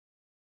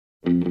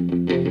I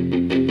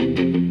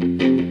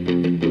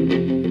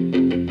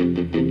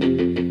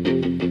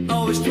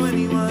was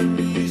 21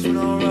 years when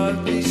I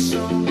wrote this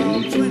song.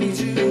 I'm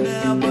 22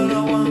 now, but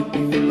I won't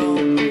be for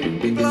long.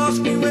 People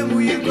ask me when will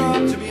you grow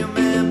up to be a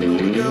man, but all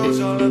the girls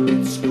I loved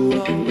at school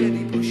are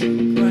already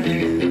pushing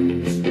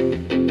plans.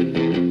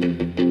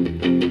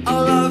 I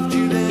loved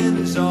you then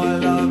as I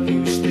love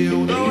you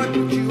still, though I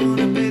put you on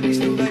a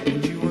pedestal, they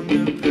put you on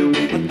the pill.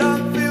 I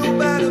don't feel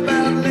bad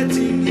about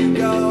letting you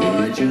go,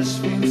 I just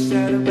feel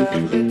sad about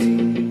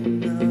letting you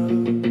know.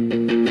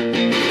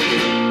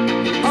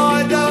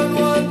 I don't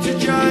want to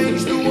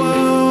change the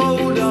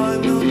world,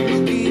 I'm not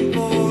looking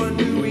for a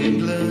New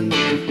England,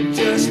 I'm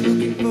just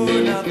looking for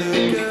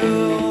another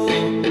girl.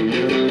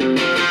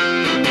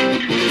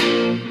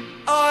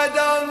 I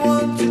don't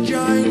want to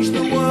change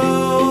the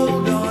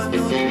world, I'm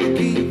not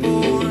looking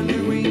for a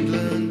New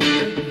England,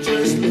 I'm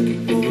just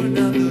looking for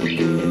another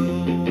girl.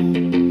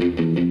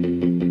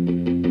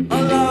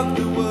 I love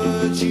the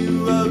words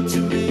you wrote to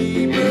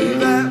me, but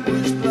that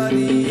was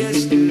bloody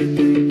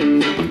yesterday.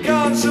 I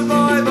can't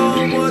survive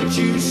on what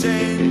you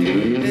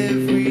send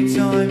every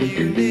time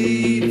you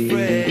need a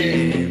friend.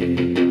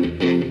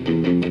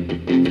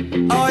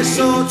 I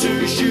saw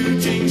two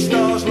shooting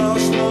stars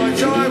last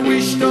night, I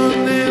wished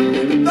on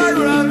them, but they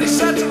were only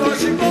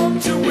satellites who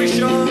want to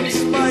wish on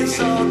space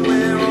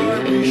hardware.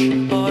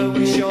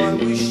 I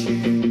wish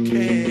you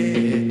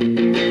cared.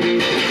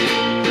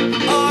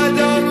 I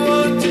don't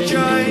want to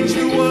change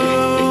the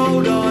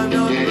world, I'm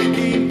not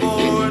looking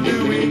for a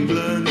New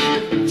England,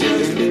 I'm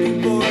just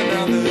looking for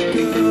another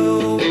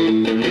girl.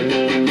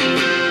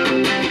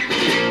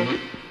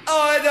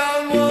 I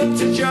don't want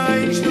to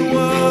change the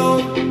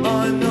world,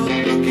 I'm not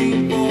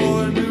looking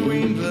for a New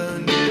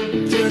England,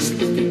 I'm just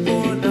looking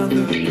for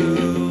another girl.